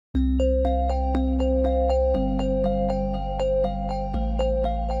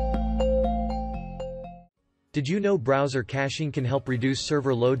Did you know browser caching can help reduce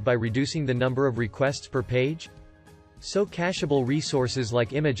server load by reducing the number of requests per page? So cacheable resources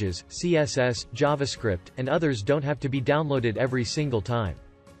like images, CSS, JavaScript, and others don't have to be downloaded every single time.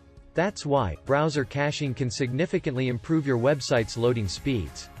 That's why browser caching can significantly improve your website's loading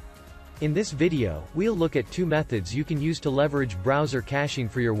speeds. In this video, we'll look at 2 methods you can use to leverage browser caching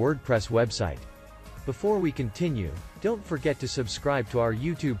for your WordPress website. Before we continue, don't forget to subscribe to our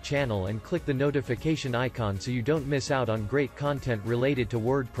YouTube channel and click the notification icon so you don't miss out on great content related to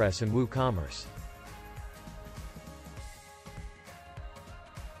WordPress and WooCommerce.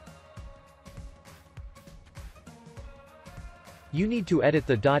 You need to edit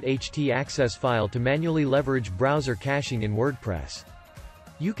the .htaccess file to manually leverage browser caching in WordPress.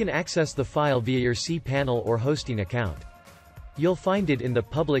 You can access the file via your cPanel or hosting account. You'll find it in the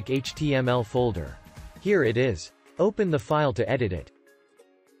public HTML folder. Here it is. Open the file to edit it.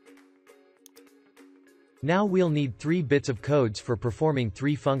 Now we'll need 3 bits of codes for performing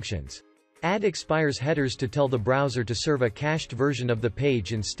 3 functions. Add expires headers to tell the browser to serve a cached version of the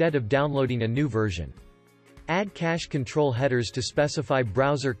page instead of downloading a new version. Add cache control headers to specify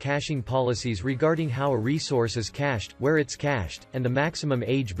browser caching policies regarding how a resource is cached, where it's cached, and the maximum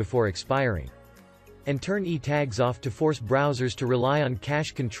age before expiring. And turn e-tags off to force browsers to rely on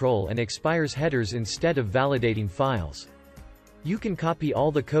cache control and expires headers instead of validating files. You can copy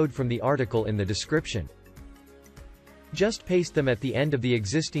all the code from the article in the description. Just paste them at the end of the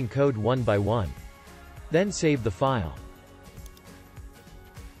existing code one by one. Then save the file.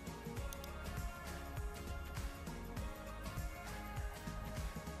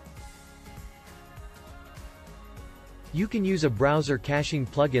 You can use a browser caching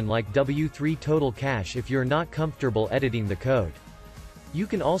plugin like W3 Total Cache if you're not comfortable editing the code. You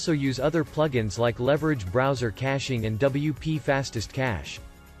can also use other plugins like Leverage Browser Caching and WP Fastest Cache.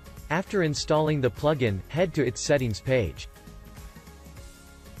 After installing the plugin, head to its settings page.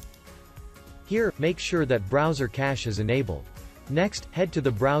 Here, make sure that Browser Cache is enabled. Next, head to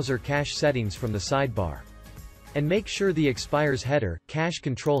the Browser Cache settings from the sidebar. And make sure the expires header, cache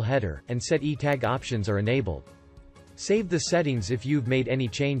control header, and set e-tag options are enabled. Save the settings if you've made any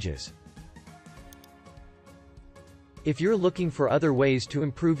changes. If you're looking for other ways to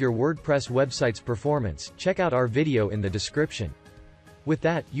improve your WordPress website's performance, check out our video in the description. With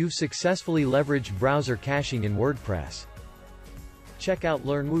that, you've successfully leveraged browser caching in WordPress. Check out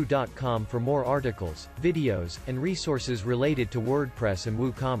learnwoo.com for more articles, videos, and resources related to WordPress and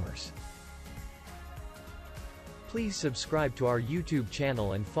WooCommerce. Please subscribe to our YouTube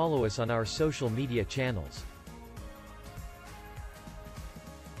channel and follow us on our social media channels.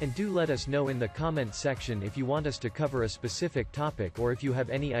 And do let us know in the comment section if you want us to cover a specific topic or if you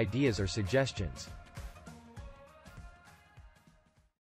have any ideas or suggestions.